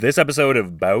This episode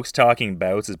of Bouts Talking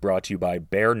Bouts is brought to you by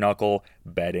Bare Knuckle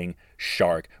Betting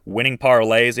Shark. Winning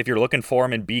parlays, if you're looking for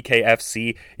them in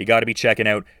BKFC, you got to be checking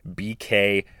out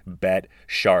BK Bet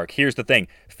Shark. Here's the thing,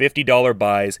 $50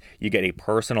 buys, you get a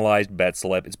personalized bet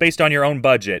slip. It's based on your own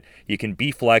budget. You can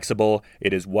be flexible.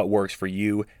 It is what works for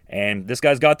you. And this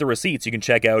guy's got the receipts. You can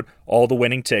check out all the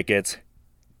winning tickets.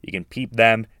 You can peep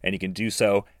them, and you can do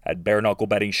so at Bare Knuckle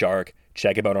Betting Shark.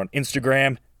 Check him out on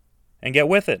Instagram and get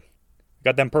with it.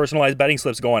 Got them personalized betting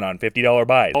slips going on, $50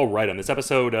 buys. All right, on this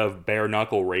episode of Bare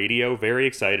Knuckle Radio, very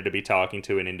excited to be talking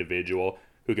to an individual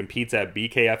who competes at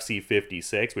BKFC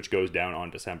 56, which goes down on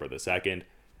December the 2nd,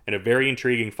 and a very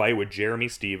intriguing fight with Jeremy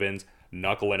Stephens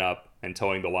knuckling up and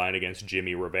towing the line against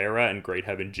Jimmie Rivera, and great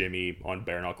having Jimmy on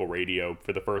Bare Knuckle Radio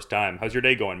for the first time. How's your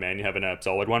day going, man? You having a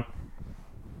solid one?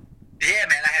 Yeah,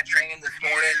 man, I had training this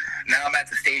morning. Now I'm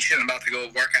at the station. I'm about to go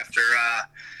to work after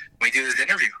we do this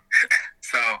interview.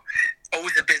 So,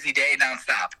 always a busy day,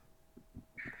 nonstop.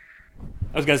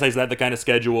 I was going to say, is that the kind of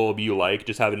schedule you like,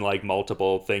 just having like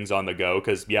multiple things on the go?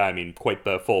 Because, yeah, I mean, quite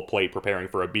the full plate preparing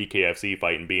for a BKFC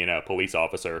fight and being a police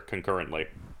officer concurrently.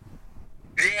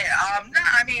 Yeah, no,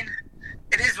 I mean,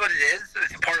 it is what it is.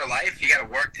 It's part of life. You got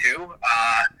to work, too.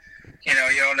 You know,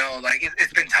 you don't know, like,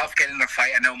 it's been tough getting a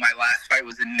fight. I know my last fight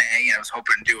was in May, and I was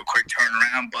hoping to do a quick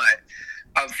turnaround, but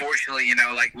unfortunately, you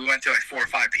know, like, we went to like 4 or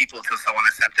 5 people until someone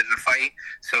accepted the fight,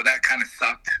 so that kind of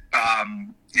sucked,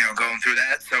 you know, going through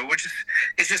that. So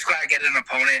it's just glad I get an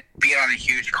opponent, being on a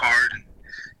huge card.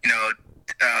 You know,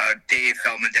 Dave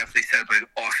Feldman definitely said it was an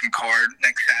awesome card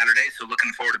next Saturday, so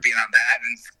looking forward to being on that,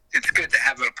 and it's good to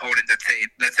have an opponent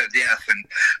that says yes and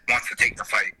wants to take the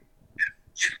fight.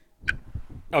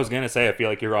 I was going to say, I feel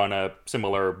like you're on a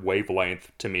similar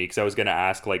wavelength to me, because I was going to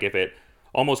ask, like, if it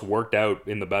almost worked out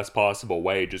in the best possible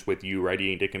way, just with you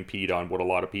readying to compete on what a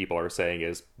lot of people are saying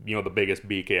is, you know, the biggest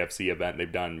BKFC event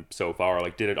they've done so far.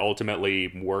 Like, did it ultimately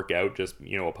work out, just,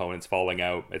 you know, opponents falling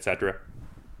out, etc.?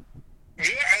 Yeah,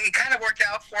 it kind of worked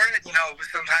out for it. You know,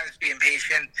 sometimes being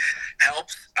patient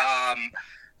helps.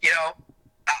 You know,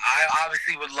 I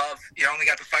obviously would love, you know, only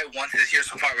got to fight once this year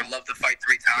so far. I would love to fight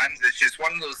 3 times. It's just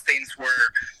one of those things where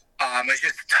it's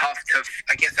just tough to,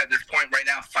 I guess at this point right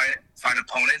now, find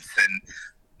opponents, and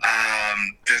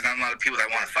there's not a lot of people that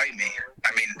want to fight me.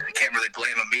 I mean, I can't really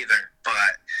blame them either, but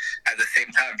at the same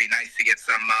time, it'd be nice to get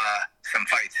some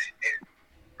fights.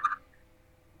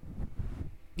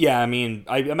 Yeah, I mean,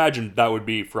 I imagine that would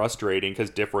be frustrating, because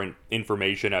different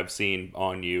information I've seen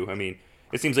on you. I mean,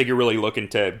 it seems like you're really looking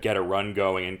to get a run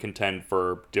going and contend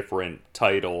for different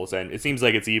titles, and it seems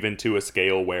like it's even to a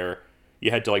scale where you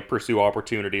had to like pursue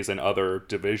opportunities in other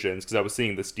divisions, because I was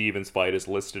seeing the Stephens fight is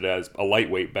listed as a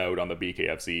lightweight bout on the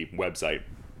BKFC website.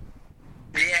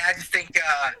 Yeah, I just think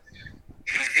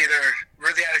he's either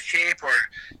really out of shape or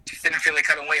just didn't feel like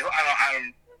cutting weight.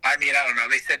 I don't know.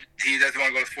 They said he doesn't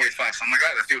want to go to 45, so I'm like, all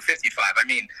right, let's do 55. I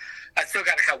mean, I still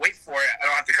got to cut weight for it. I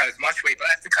don't have to cut as much weight, but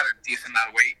I have to cut a decent amount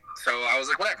of weight. So I was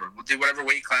like, whatever. We'll do whatever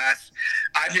weight class.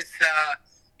 I just,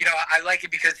 you know, I like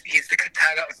it because he's the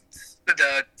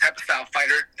type of style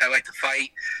fighter that I like to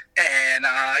fight. And,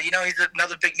 you know, he's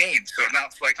another big name. So it's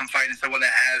not like I'm fighting someone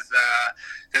that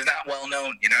is not well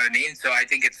known, you know what I mean? So I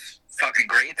think it's fucking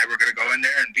great that we're going to go in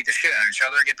there and beat the shit out of each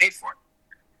other and get paid for it.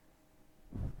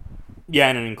 Yeah,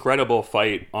 and an incredible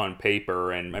fight on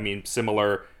paper, and I mean,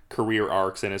 similar career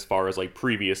arcs in as far as like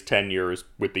previous tenures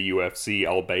with the UFC,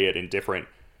 albeit in different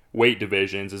weight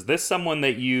divisions. Is this someone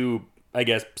that you, I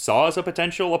guess, saw as a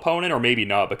potential opponent, or maybe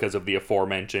not because of the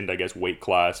aforementioned, I guess, weight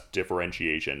class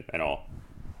differentiation and all?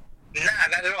 Nah,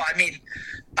 not at all. I mean,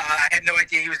 I had no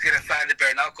idea he was going to sign the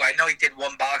Bare Knuckle. I know he did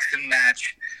one boxing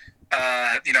match,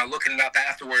 you know, looking it up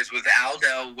afterwards with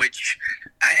Aldo, which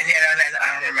I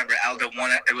don't remember. Aldo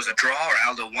won it. It was a draw, or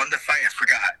Aldo won the fight. I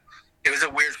forgot. It was a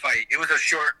weird fight. It was a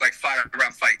short, like,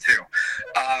 5-round fight, too.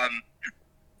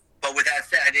 But with that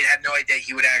said, I had no idea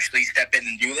he would actually step in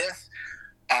and do this,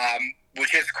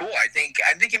 which is cool. I think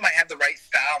he might have the right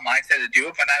style, mindset to do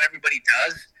it, but not everybody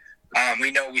does.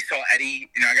 We saw Eddie.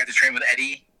 You know, I got to train with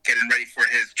Eddie, getting ready for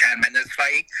his Chad Mendes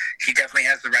fight. He definitely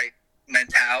has the right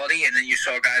mentality, and then you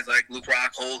saw guys like Luke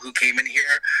Rockhold who came in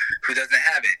here who doesn't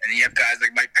have it, and you have guys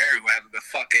like Mike Perry who have the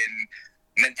fucking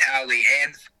mentality,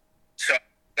 and so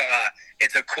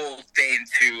it's a cool thing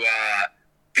to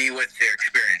be with their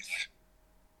experience.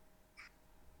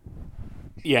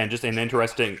 Yeah, and just an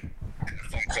interesting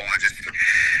phone call. I just put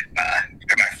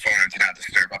my phone on Do Not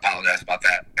Disturb. I apologize about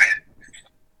that.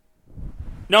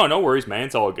 No worries, man.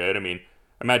 It's all good. I mean,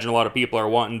 I imagine a lot of people are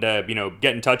wanting to, you know,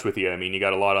 get in touch with you. I mean, you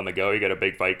got a lot on the go. You got a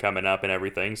big fight coming up and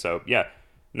everything. So, yeah,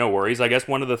 no worries. I guess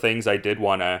one of the things I did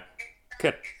want to...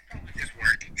 probably just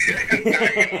work. I'm not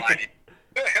even gonna lie to you.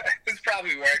 It's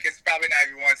probably work. It's probably not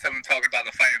even want someone talking about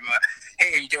the fight, but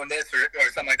hey, are you doing this or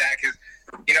something like that? Because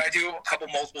I do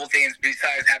multiple things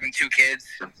besides having 2 kids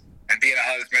and being a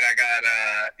husband. I got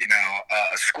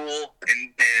a school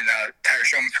in Tire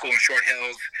Showman School in Short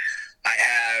Hills. I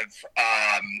have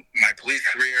my police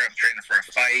career. I'm training for a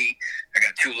fight. I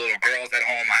got 2 little girls at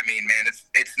home. I mean, man,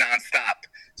 it's nonstop.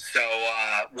 So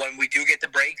when we do get the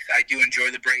breaks, I do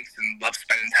enjoy the breaks and love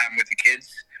spending time with the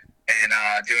kids and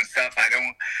doing stuff. I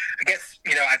guess,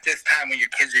 at this time when your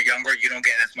kids are younger, you don't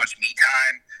get as much me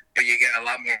time, but you get a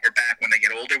lot more back when they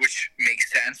get older, which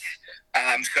makes sense.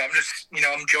 So I'm just,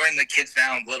 enjoying the kids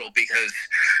now a little because,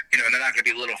 they're not going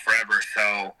to be little forever.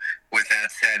 So with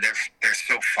that said, they're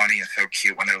so funny and so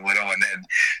cute when they're little, and then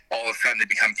all of a sudden they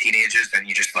become teenagers and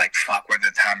you just like, fuck, where'd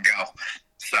the time go?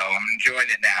 So I'm enjoying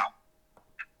it now.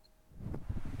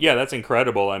 Yeah, that's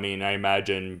incredible. I mean, I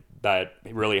imagine that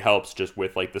really helps just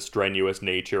with like the strenuous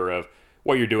nature of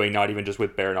what you're doing, not even just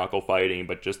with bare knuckle fighting,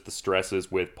 but just the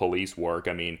stresses with police work.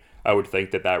 I mean, I would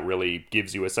think that really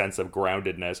gives you a sense of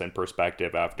groundedness and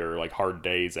perspective after like hard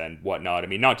days and whatnot. I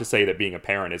mean, not to say that being a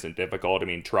parent isn't difficult. I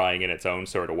mean, trying in its own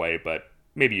sort of way, but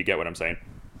maybe you get what I'm saying.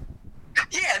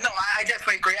 Yeah, no, I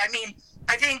definitely agree. I mean,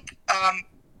 I think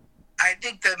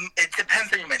it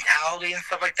depends on your mentality and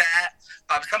stuff like that.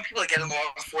 Some people get in law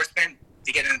enforcement,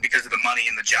 they get in because of the money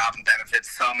and the job and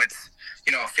benefits. Some it's,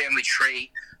 a family trait.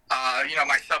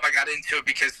 Myself, I got into it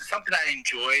because it's something I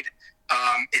enjoyed.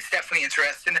 It's definitely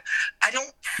interesting. I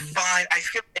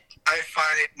feel like I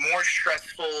find it more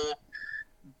stressful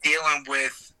dealing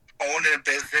with owning a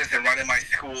business and running my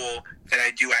school than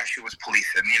I do actually with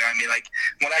policing. You know what I mean? Like,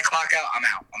 when I clock out, I'm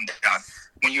out. I'm done.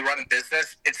 When you run a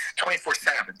business, it's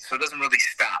 24/7, so it doesn't really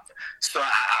stop. So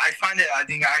I find it, I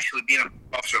think, actually being an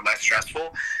officer less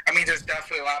stressful. I mean, there's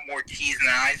definitely a lot more T's and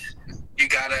I's. You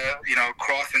gotta,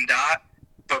 cross and dot.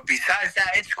 But besides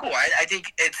that, it's cool. I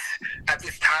think it's, at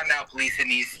this time now, policing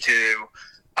needs to,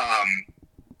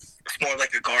 it's more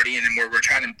like a guardian, and we're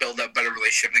trying to build up better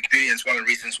relationship in the community. And it's one of the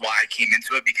reasons why I came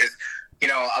into it, because,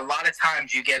 a lot of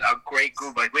times you get a great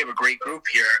group, like we have a great group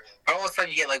here, but all of a sudden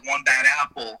you get like one bad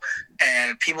apple,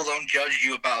 and people don't judge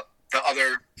you about the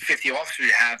other 50 officers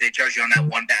you have. They judge you on that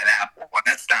one bad apple, and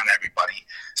that's not everybody.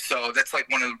 So that's like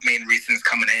one of the main reasons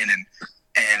coming in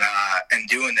and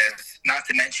doing this. Not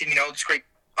to mention, it's great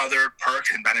other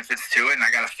perks and benefits to it, and I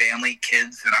got a family,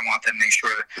 kids, and I want them to make sure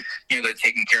that, they're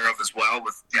taken care of as well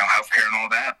with, healthcare and all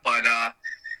that. But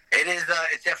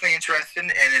it's definitely interesting,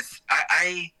 and it's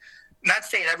I not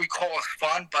saying every call is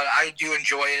fun, but I do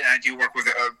enjoy it, and I do work with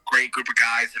a great group of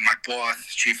guys, and my boss,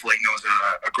 Chief Legno, is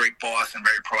a great boss and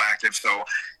very proactive, so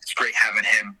it's great having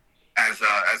him as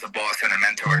a boss and a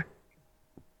mentor.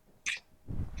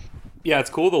 Yeah,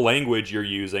 it's cool the language you're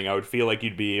using. I would feel like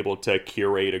you'd be able to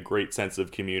curate a great sense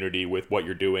of community with what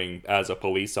you're doing as a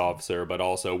police officer, but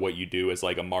also what you do as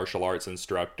like a martial arts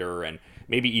instructor and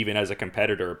maybe even as a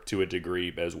competitor to a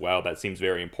degree as well. That seems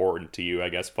very important to you, I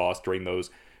guess, fostering those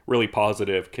really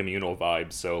positive communal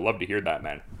vibes. So love to hear that,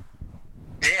 man.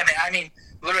 Yeah, man. I mean,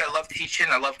 literally, I love teaching.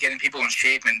 I love getting people in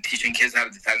shape and teaching kids how to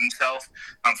defend themselves.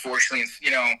 Unfortunately,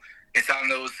 it's on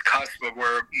those cusp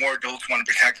where more adults want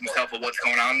to protect themselves of what's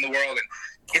going on in the world, and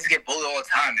kids get bullied all the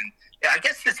time. And I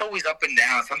guess it's always up and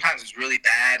down. Sometimes it's really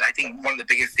bad. I think one of the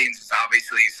biggest things is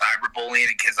obviously cyberbullying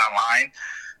and kids online.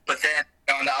 But then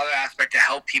on the other aspect to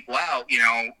help people out,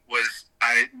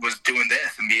 I was doing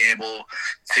this and being able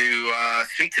to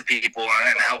speak to people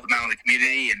and help them out in the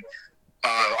community. And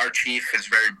our chief is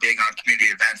very big on community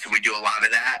events, so we do a lot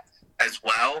of that as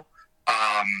well.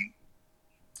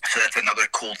 So that's another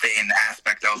cool thing and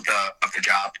aspect of the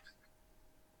job.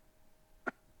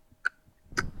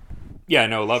 Yeah,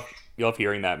 no, love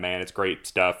hearing that, man. It's great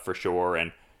stuff for sure,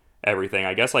 and everything.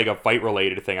 I guess like a fight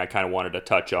related thing I kind of wanted to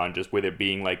touch on, just with it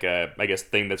being like a, I guess,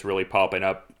 thing that's really popping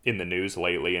up in the news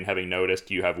lately, and having noticed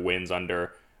you have wins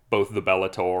under both the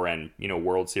Bellator and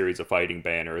World Series of Fighting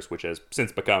banners, which has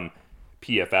since become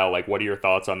PFL. Like, what are your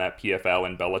thoughts on that PFL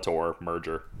and Bellator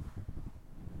merger?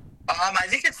 I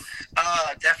think it's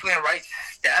definitely a right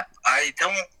step. I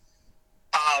don't.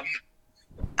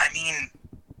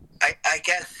 I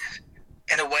guess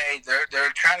in a way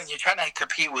you're trying to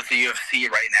compete with the UFC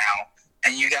right now,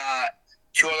 and you got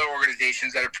 2 other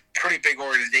organizations that are pretty big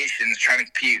organizations trying to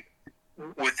compete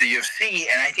with the UFC,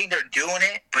 and I think they're doing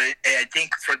it. But I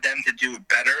think for them to do it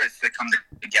better is to come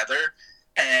together.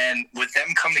 And with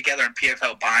them come together and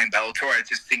PFL buying Bellator, I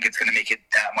just think it's going to make it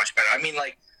that much better. I mean,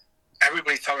 like,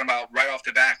 everybody's talking about right off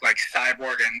the back, like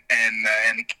Cyborg and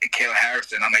Kayla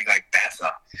Harrison. I'm like that's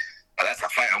a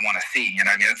fight I want to see. You know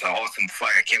what I mean? It's an awesome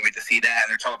fight. I can't wait to see that. And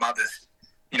they're talking about this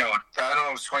I don't know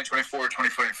if it's 2024 or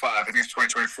 2025. I think it's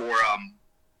 2024.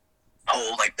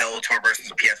 Whole like Bellator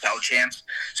versus PFL champs.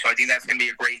 So I think that's going to be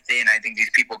a great thing. I think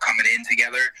these people coming in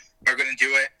together are going to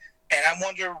do it. And I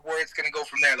wonder where it's going to go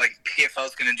from there. Like PFL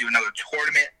is going to do another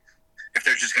tournament. If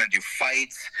they're just going to do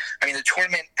fights. I mean, the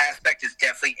tournament aspect is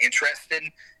definitely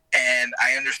interesting. And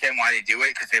I understand why they do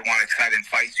it, because they want exciting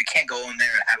fights. You can't go in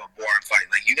there and have a boring fight.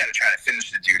 Like, you got to try to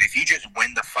finish the dude. If you just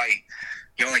win the fight,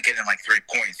 you only get in like 3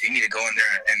 points. You need to go in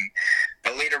there. And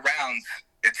the later rounds,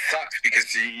 it sucks because,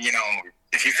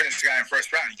 if you finish the guy in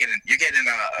first round, you get in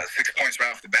 6 points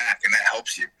right off the bat, and that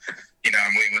helps you,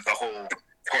 with the whole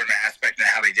tournament aspect and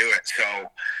how they do it.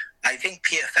 So I think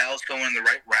PFL is going the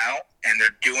right route, and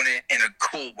they're doing it in a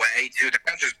cool way, too. They're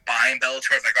not just buying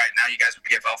Bellator. It's like, all right, now you guys are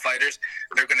PFL fighters.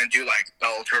 They're going to do, like,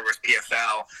 Bellator versus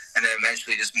PFL, and then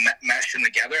eventually just mesh them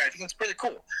together. I think it's pretty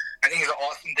cool. I think it's an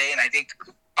awesome day, and I think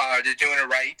they're doing it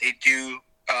right. They do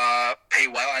pay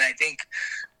well, and I think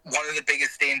one of the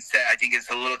biggest things that I think is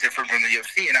a little different from the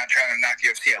UFC, and not trying to knock the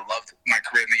UFC, I loved my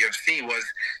career in the UFC, was,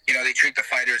 they treat the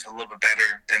fighters a little bit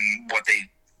better than what they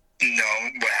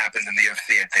what happens in the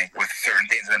UFC, I think, with certain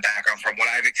things in the background from what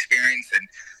I've experienced, and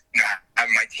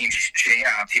having my teammate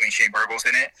Shane Burgos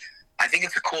in it. I think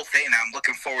it's a cool thing, and I'm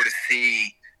looking forward to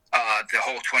see the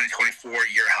whole 2024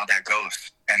 year, how that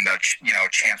goes, and the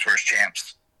champs versus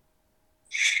champs.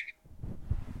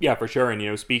 Yeah, for sure.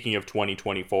 And speaking of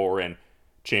 2024 and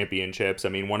championships, I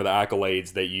mean, one of the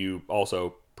accolades that you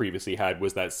also previously had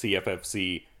was that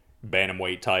CFFC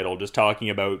bantamweight title. Just talking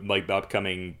about like the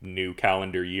upcoming new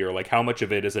calendar year, like how much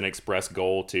of it is an express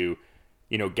goal to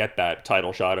get that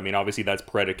title shot? I mean, obviously that's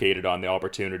predicated on the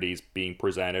opportunities being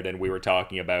presented, and we were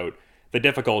talking about the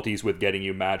difficulties with getting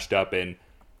you matched up in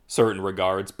certain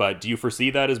regards, but do you foresee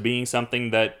that as being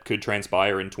something that could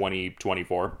transpire in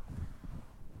 2024?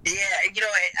 Yeah,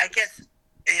 I guess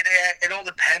it all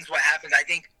depends what happens. I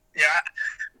think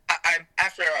I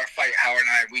after our fight, Howard and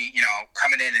I, we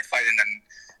coming in and fighting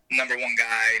the number one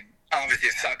guy. Obviously,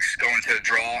 it sucks going to the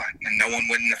draw and no one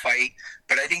winning the fight.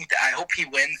 But I hope he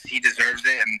wins. He deserves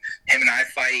it. And him and I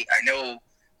fight. I know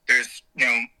there's,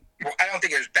 I don't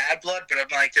think there's bad blood, but I'm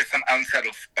like, there's some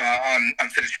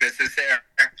unfinished business there.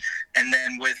 And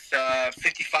then with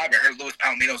 55, I heard Luis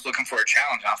Palomino was looking for a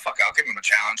challenge. I'll give him a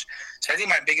challenge. So I think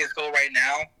my biggest goal right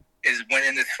now is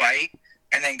winning this fight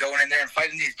and then going in there and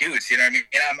fighting these dudes. You know what I mean?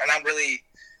 And I'm really,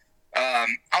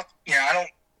 I don't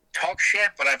talk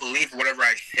shit, but I believe whatever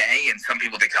I say, and some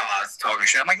people think, oh, it's talking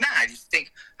shit. I'm like, nah, I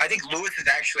think Luis is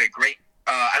actually a great,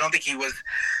 I don't think he was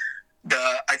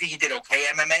I think he did okay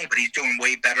MMA, but he's doing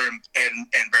way better in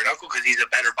Bare Knuckle because he's a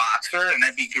better boxer, and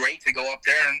that'd be great to go up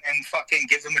there and fucking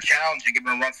give him a challenge and give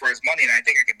him a run for his money, and I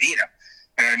think I could beat him.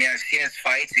 And I mean, I've seen his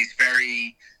fights. He's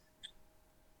very,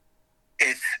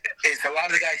 it's a lot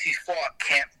of the guys he's fought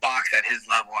can't box at his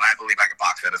level, and I believe I can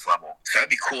box at his level. So it'd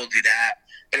be cool to do that.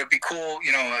 It'd be cool,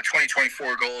 a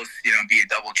 2024 goal is, be a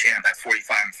double champ at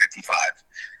 45 and 55.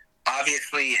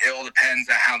 Obviously, it all depends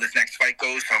on how this next fight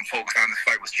goes, so I'm focused on this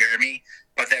fight with Jeremy.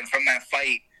 But then from that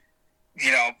fight,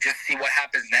 just see what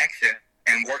happens next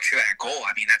and work to that goal.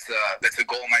 I mean, that's a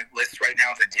goal on my list right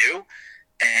now to do,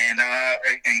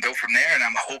 and go from there. And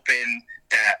I'm hoping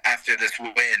that after this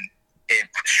win, it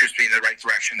shoots me in the right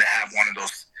direction to have one of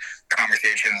those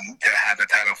conversations, to have the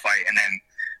title fight, and then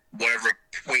whatever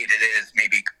weight it is,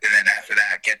 maybe, and then after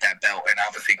that, get that belt and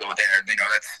obviously go there.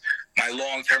 That's my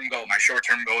long-term goal. My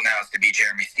short-term goal now is to beat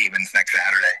Jeremy Stephens next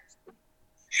Saturday.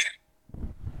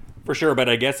 For sure, but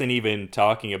I guess in even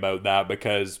talking about that,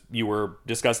 because you were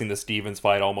discussing the Stephens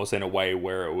fight almost in a way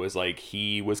where it was like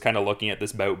he was kind of looking at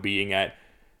this bout being at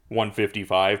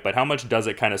 155, but how much does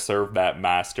it kind of serve that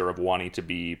master of wanting to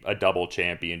be a double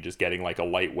champion, just getting like a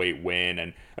lightweight win?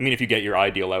 And I mean, if you get your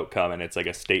ideal outcome and it's like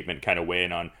a statement kind of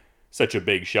win on such a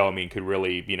big show, I mean, could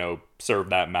really, serve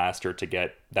that master to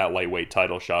get that lightweight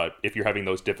title shot if you're having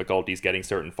those difficulties getting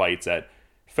certain fights at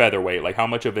featherweight. Like, how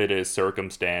much of it is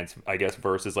circumstance, I guess,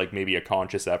 versus like maybe a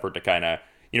conscious effort to kind of,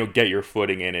 get your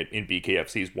footing in it in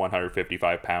BKFC's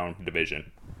 155-pound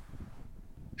division?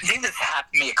 I think this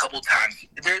happened to me a couple times.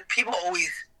 There's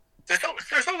always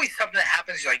something that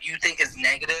happens like you think is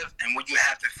negative, and what you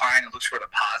have to find and look for the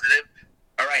positive.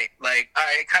 All right,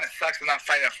 it kind of sucks I'm not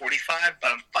fighting at 45,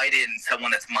 but I'm fighting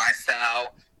someone that's my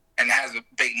style and has a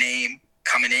big name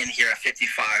coming in here at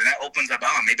 55, and that opens up,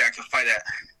 maybe I can fight at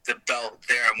the belt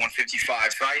there at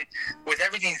 155. So with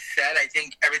everything said, I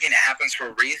think everything happens for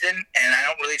a reason, and I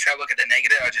don't really try to look at the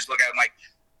negative. I just look at them like,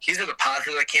 these are the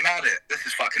positives that came out of it. This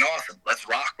is fucking awesome. Let's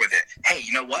rock with it. Hey,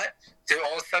 you know what? So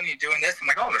all of a sudden you're doing this. I'm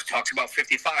like, there's talks about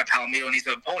 55. Palomino needs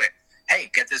an opponent. Hey,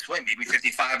 get this win. Maybe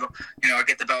 55, I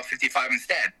get the belt 55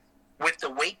 instead. with the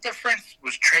weight difference,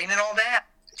 with training all that,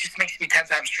 it just makes me 10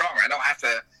 times stronger. I don't have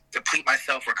to deplete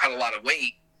myself or cut a lot of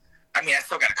weight. I mean, I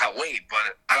still got to cut weight,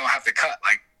 but I don't have to cut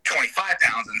like 25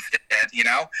 pounds instead, you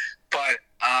know? But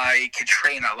I could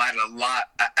train I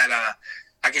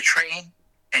could train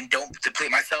and don't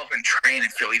deplete myself and train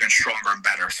and feel even stronger and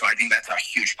better. So I think that's a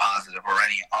huge positive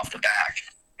already off the back.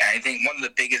 And I think one of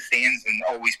the biggest things, and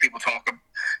always people talk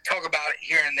about it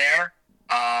here and there,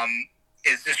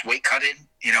 is this weight cutting,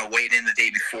 you know, weighed in the day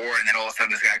before, and then all of a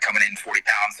sudden this guy coming in 40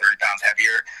 pounds, 30 pounds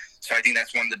heavier. So I think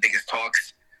that's one of the biggest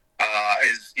talks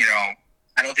is, you know,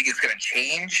 I don't think it's going to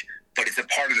change, but it's a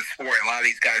part of the sport. And a lot of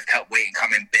these guys cut weight and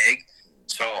come in big.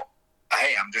 So,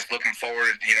 hey, I'm just looking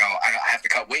forward, you know, I have to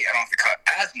cut weight. I don't have to cut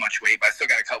as much weight, but I still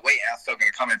got to cut weight, and I'm still going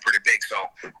to come in pretty big. So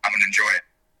I'm going to enjoy it.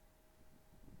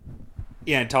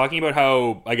 Yeah, and talking about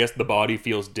how, I guess, the body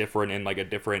feels different in like a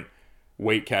different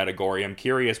weight category, I'm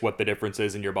curious what the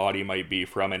differences in your body might be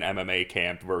from an MMA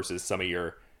camp versus some of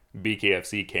your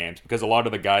BKFC camps, because a lot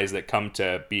of the guys that come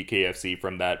to BKFC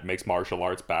from that mixed martial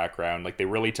arts background, like, they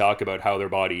really talk about how their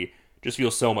body just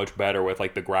feels so much better with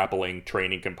like the grappling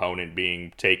training component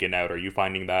being taken out. Are you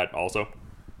finding that also?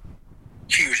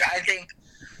 Huge. I think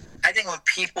when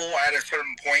people are at a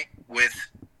certain point with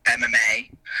MMA,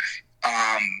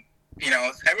 you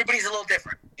know, everybody's a little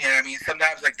different. You know what I mean?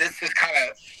 Sometimes, like, this is kind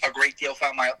of a great deal.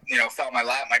 Fell in my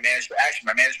lap. My management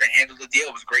handled the deal.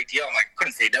 It was a great deal. I'm like,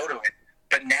 couldn't say no to it.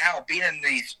 But now being in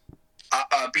this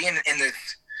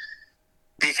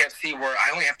BKFC where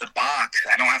I only have to box,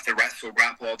 I don't have to wrestle,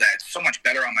 grapple, all that. It's so much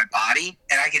better on my body,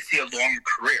 and I can see a longer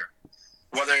career.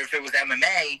 Whether if it was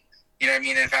MMA, you know what I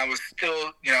mean? If I was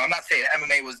still, you know, I'm not saying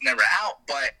MMA was never out,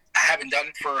 but I haven't done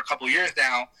it for a couple of years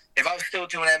now. If I was still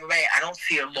doing MMA, I don't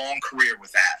see a long career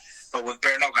with that. But with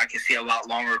Bare Knuckle, I can see a lot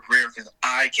longer career because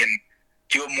I can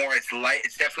do it more. It's light.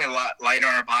 It's definitely a lot lighter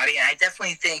on our body. And I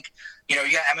definitely think, you know,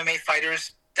 you got MMA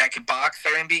fighters that could box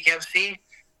that are in BKFC.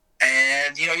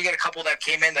 And, you know, you got a couple that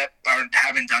came in that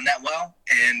haven't done that well,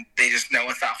 and they just know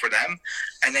it's not for them.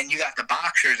 And then you got the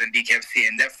boxers in BKFC,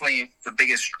 and definitely the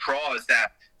biggest draw is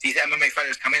that these MMA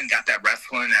fighters come in and got that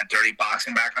wrestling, that dirty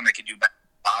boxing background. They could do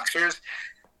boxers.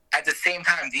 At the same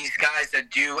time, these guys that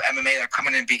do MMA that are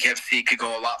coming in BKFC could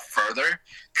go a lot further,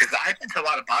 because I've been to a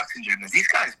lot of boxing gyms. These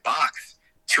guys box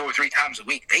 2 or 3 times a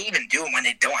week. They even do them when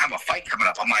they don't have a fight coming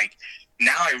up. I'm like,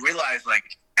 now I realize, like,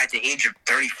 at the age of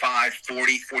 35,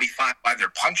 40, 45, by their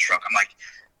punch truck, I'm like,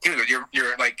 dude,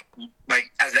 you're like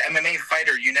as an MMA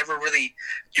fighter, you never really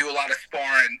do a lot of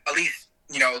sparring. At least,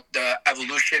 you know, the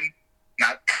evolution,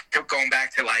 not going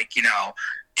back to, like, you know,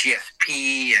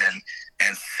 GSP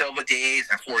and Silva days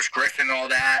and Forrest Griffin and all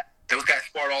that. Those guys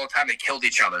sparred all the time. They killed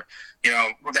each other. You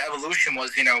know, the evolution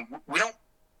was, you know, we don't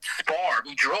spar.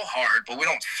 We drill hard, but we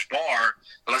don't spar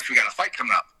unless we got a fight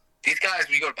coming up. These guys,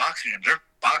 when you go to boxing gyms, they're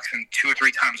boxing 2 or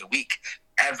 3 times a week,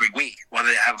 every week, whether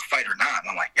they have a fight or not.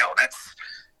 And I'm like, yo, that's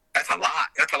a lot.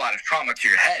 That's a lot of trauma to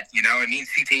your head. You know, I mean,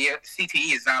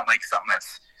 CTE is not like something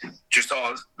that's just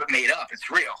all made up.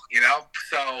 It's real, you know?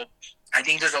 So I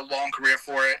think there's a long career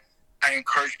for it. I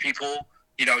encourage people,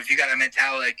 you know, if you got a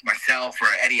mentality like myself or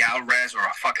Eddie Alvarez or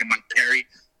a fucking Mike Perry,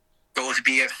 go to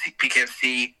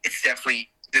BKFC. It's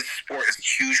definitely, this sport is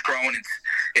huge growing.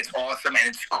 It's awesome, and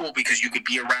it's cool because you could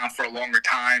be around for a longer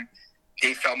time.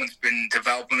 Dave Feldman's been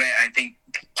developing it. I think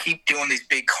keep doing these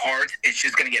big cards. It's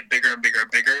just going to get bigger and bigger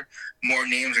and bigger. More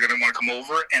names are going to want to come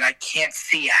over, and I can't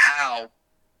see how,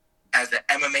 as an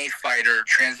MMA fighter,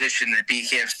 transition to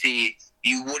BKFC,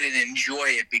 you wouldn't enjoy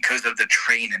it because of the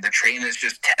training. The training is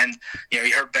just 10. You know,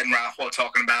 you heard Ben Rothwell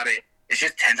talking about it. It's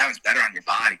just 10 times better on your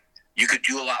body. You could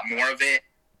do a lot more of it.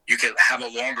 You could have a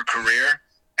longer career,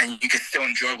 and you could still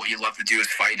enjoy what you love to do is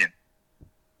fighting.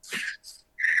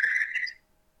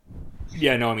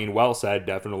 Yeah, no, I mean, well said.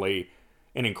 Definitely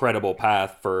an incredible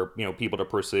path for, you know, people to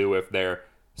pursue if they're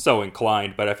so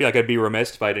inclined. But I feel like I'd be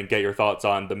remiss if I didn't get your thoughts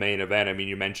on the main event. I mean,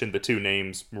 you mentioned the 2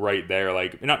 names right there.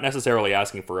 Like, not necessarily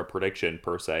asking for a prediction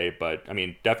per se, but I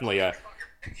mean, definitely a.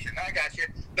 I got you.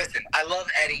 Listen, I love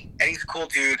Eddie. Eddie's a cool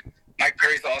dude. Mike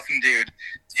Perry's an awesome dude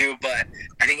too. But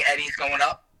I think Eddie's going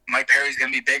up. Mike Perry's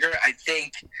going to be bigger. I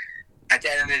think at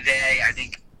the end of the day,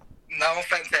 no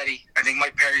offense, Eddie, I think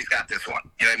Mike Perry's got this one.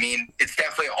 You know what I mean? It's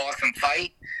definitely an awesome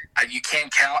fight. You can't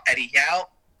count Eddie out,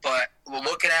 but we're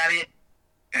looking at it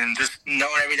and just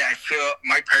knowing everything, I feel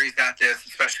Mike Perry's got this,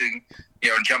 especially, you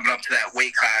know, jumping up to that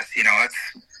weight class. You know, that's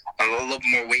a little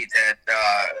more weight that,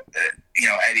 you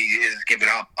know, Eddie is giving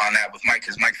up on that with Mike,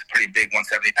 because Mike's a pretty big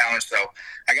 170 pounder. So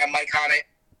I got Mike on it.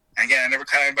 Again, I never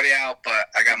cut anybody out, but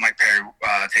I got Mike Perry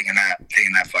taking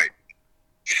that fight.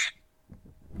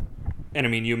 And I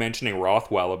mean, you mentioning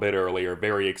Rothwell a bit earlier,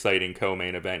 very exciting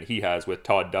co-main event he has with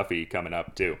Todd Duffee coming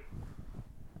up too.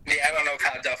 Yeah, I don't know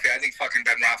Todd Duffee. I think fucking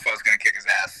Ben Rothwell is going to kick his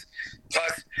ass.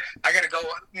 Plus, I got to go.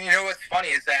 You know what's funny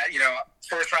is that,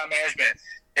 first round management,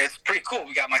 it's pretty cool.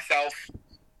 We got myself,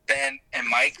 Ben, and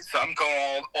Mike. So I'm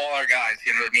going all our guys.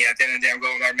 You know what I mean? At the end of the day, I'm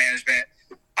going with our management.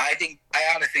 I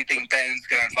honestly think Ben's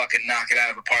going to fucking knock it out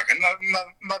of the park. And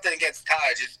nothing against Todd.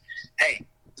 Just, hey,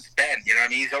 it's Ben. You know what I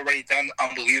mean? He's already done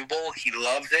unbelievable. He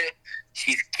loves it.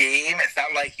 He's game. It's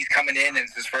not like he's coming in and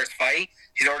it's his first fight.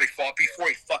 He's already fought before.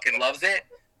 He fucking loves it.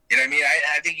 You know what I mean?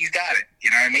 I think he's got it. You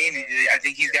know what I mean? I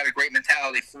think he's got a great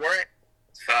mentality for it.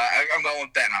 So I'm going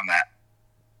with Ben on that.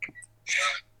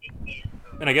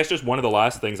 And I guess just one of the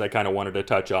last things I kind of wanted to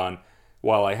touch on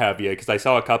while I have you, because I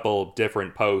saw a couple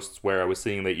different posts where I was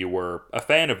seeing that you were a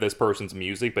fan of this person's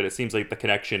music, but it seems like the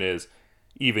connection is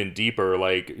even deeper.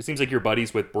 Like, it seems like you're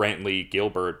buddies with Brantley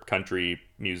Gilbert, country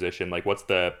musician. Like, what's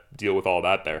the deal with all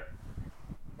that there?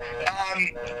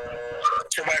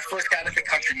 So when I first got into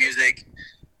country music,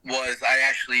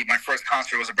 my first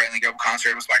concert was a Brantley Gilbert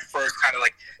concert. It was my first kind of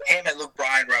like him and Luke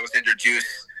Bryan, where I was introduced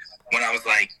when I was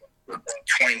like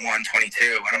 21, 22.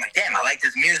 And I'm like, damn, I like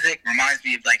this music. Reminds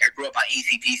me of, like, I grew up on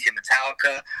AC/DC and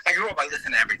Metallica. I grew up, I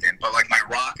listened to everything, but like my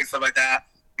rock and stuff like that.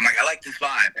 I'm like, I like this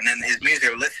vibe. And then his music, I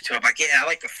would listen to it. I'm like, yeah, I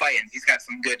like the fight. And he's got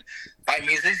some good fight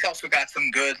music. He's also got some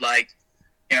good, like,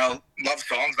 love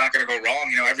songs. Not going to go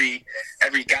wrong.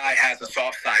 Every guy has a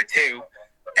soft side too.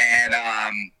 And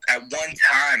at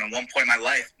one point in my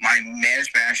life, my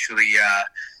management actually,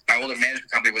 my older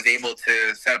management company was able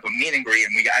to set up a meet and greet,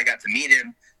 and I got to meet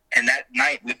him. And that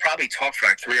night, we probably talked for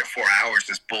like 3 or 4 hours,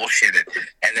 just bullshitted.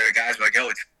 And there were guys who were like, "Oh,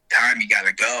 it's time, you got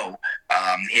to go."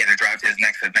 He had to drive to his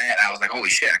next event. And I was like, holy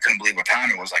shit, I couldn't believe what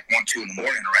time it was, like 1, 2 in the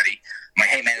morning already. I'm like,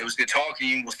 hey, man, it was good talking to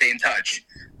you. We'll stay in touch.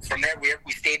 From there,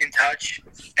 we stayed in touch.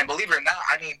 And believe it or not,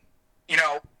 I mean,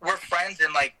 we're friends,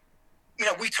 and like,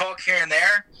 we talk here and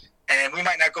there, and we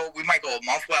might go a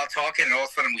month without talking, and all of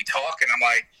a sudden we talk, and I'm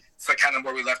like, it's like kind of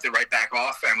where we left it, right back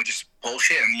off, and we just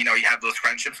bullshit, and you have those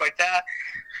friendships like that.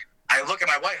 I look at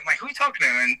my wife, I'm like, who are you talking to?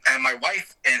 And my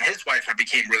wife and his wife have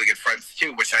became really good friends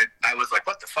too, which I was like,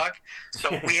 what the fuck?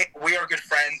 So we are good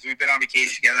friends. We've been on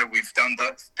vacation together. We've done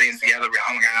the things together. We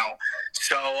hung out.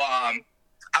 So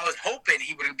I was hoping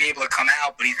he would be able to come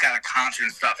out, but he's got a concert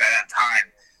and stuff at that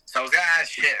time. So I was like,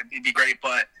 shit, it'd be great,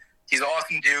 but he's an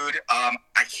awesome dude.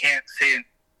 I can't say it.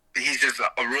 He's just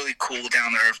a really cool,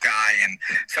 down-to-earth guy. And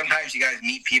sometimes you guys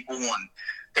meet people and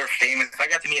they're famous. I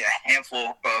got to meet a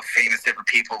handful of famous different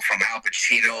people, from Al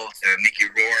Pacino to Mickey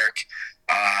Rourke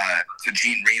to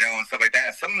Gene Reno and stuff like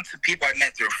that. Some of the people I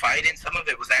met through fighting, some of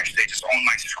it was actually just on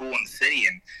my school in the city,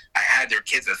 and I had their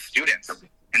kids as students.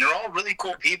 And they're all really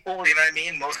cool people, you know what I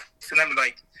mean? Most of them are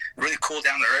like really cool,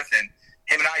 down-to-earth. And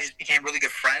him and I just became really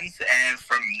good friends. And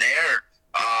from there,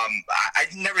 I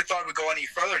never thought it would go any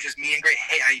further, just me and great,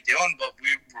 hey, how you doing? But we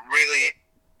were really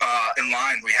in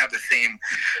line. We have the same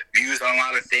views on a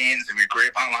lot of things, and we agree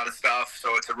upon a lot of stuff,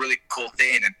 so it's a really cool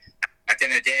thing. And at the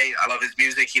end of the day, I love his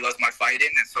music, he loves my fighting,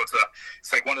 and so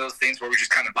it's like one of those things where we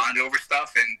just kind of bonded over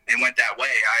stuff, and it went that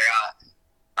way.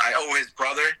 I owe his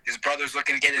brother's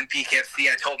looking to get in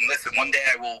PKFC. I told him, listen, one day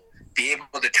I will be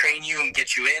able to train you and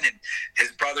get you in, and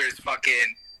his brother is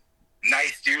fucking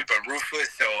nice dude, but ruthless,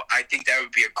 so I think that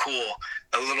would be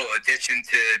a little addition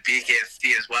to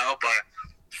BKFC as well. But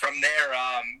from there,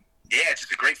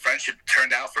 just a great friendship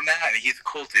turned out from that, and he's a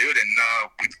cool dude, and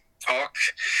we talk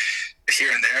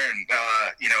here and there, and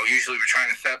usually we're trying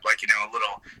to set up, like, a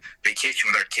little vacation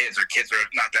with our kids. Our kids are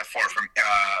not that far from,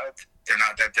 they're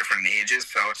not that different in ages,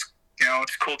 so it's,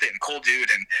 it's a cool thing, cool dude,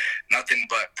 and nothing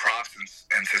but props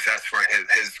and success for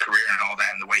his career and all that,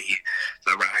 and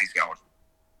the route he's going.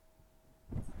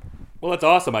 Well, that's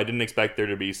awesome. I didn't expect there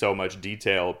to be so much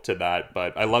detail to that,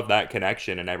 but I love that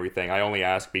connection and everything. I only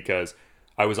ask because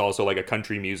I was also like a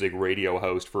country music radio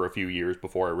host for a few years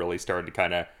before I really started to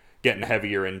kind of getting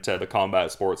heavier into the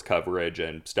combat sports coverage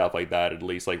and stuff like that, at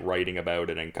least like writing about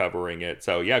it and covering it.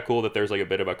 So yeah, cool that there's like a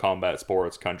bit of a combat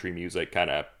sports country music kind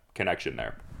of connection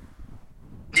there.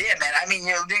 Yeah, man. I mean,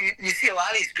 you see a lot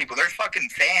of these people, they're fucking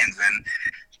fans, and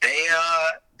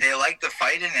they like the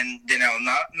fighting, and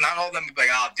not all of them be like,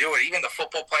 I'll do it. Even the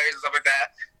football players and stuff like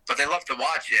that, but they love to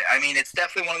watch it. I mean, it's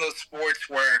definitely one of those sports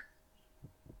where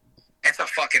it's a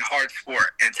fucking hard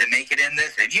sport, and to make it in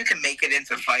this, if you can make it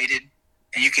into fighting,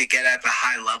 and you could get at the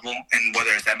high level, and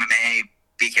whether it's MMA,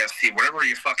 BKFC, whatever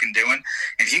you're fucking doing,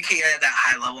 if you can get at that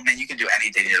high level, man, you can do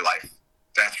anything in your life.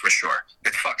 That's for sure.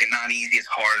 It's fucking not easy. It's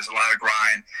hard. It's a lot of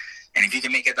grind. And if you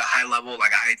can make it at the high level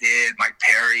like I did, Mike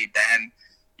Perry, Ben,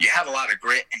 you have a lot of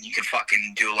grit, and you can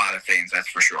fucking do a lot of things. That's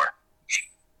for sure.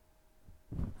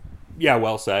 Yeah,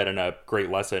 well said, and a great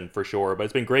lesson for sure. But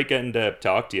it's been great getting to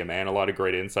talk to you, man. A lot of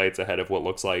great insights ahead of what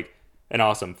looks like an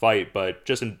awesome fight, but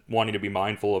just in wanting to be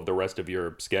mindful of the rest of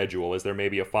your schedule, is there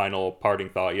maybe a final parting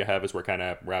thought you have as we're kind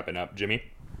of wrapping up, Jimmy?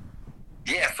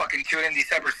 Yeah, fucking tune in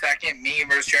December 2nd. Me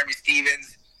versus Jeremy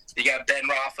Stevens. You got Ben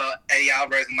Rothwell, Eddie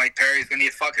Alvarez, and Mike Perry. It's going to be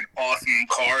a fucking awesome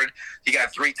card. You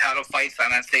got 3 title fights on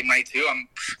that same night, too.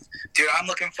 I'm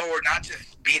looking forward not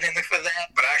just being in there for that,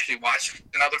 but actually watching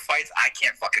other fights. I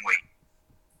can't fucking wait.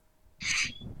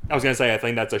 I was going to say, I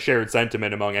think that's a shared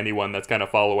sentiment among anyone that's kind of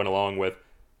following along with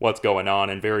what's going on,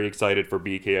 and very excited for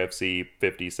BKFC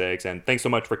 56. And thanks so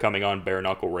much for coming on Bare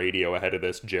Knuckle Radio ahead of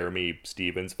this Jeremy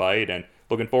Stevens fight, and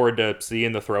looking forward to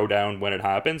seeing the throwdown when it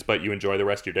happens. But you enjoy the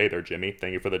rest of your day there, Jimmy.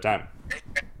 Thank you for the time.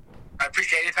 I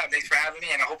appreciate your time. Thanks for having me,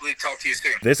 and I hopefully talk to you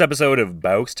soon. This episode of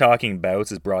Bouts Talking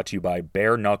Bouts is brought to you by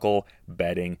Bare Knuckle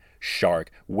Betting Shark.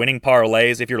 Winning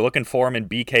parlays. If you're looking for them in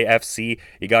BKFC,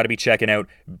 you got to be checking out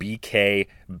BK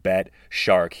Bet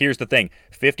Shark. Here's the thing.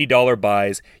 $50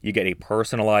 buys, you get a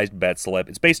personalized bet slip.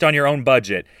 It's based on your own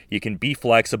budget. You can be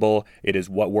flexible. It is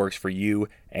what works for you.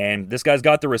 And this guy's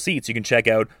got the receipts. You can check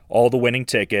out all the winning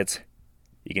tickets.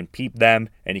 You can peep them,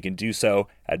 and you can do so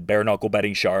at Bare Knuckle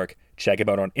Betting Shark. Check him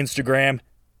out on Instagram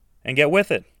and get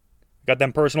with it. Got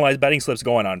them personalized betting slips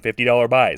going on, $50 buys.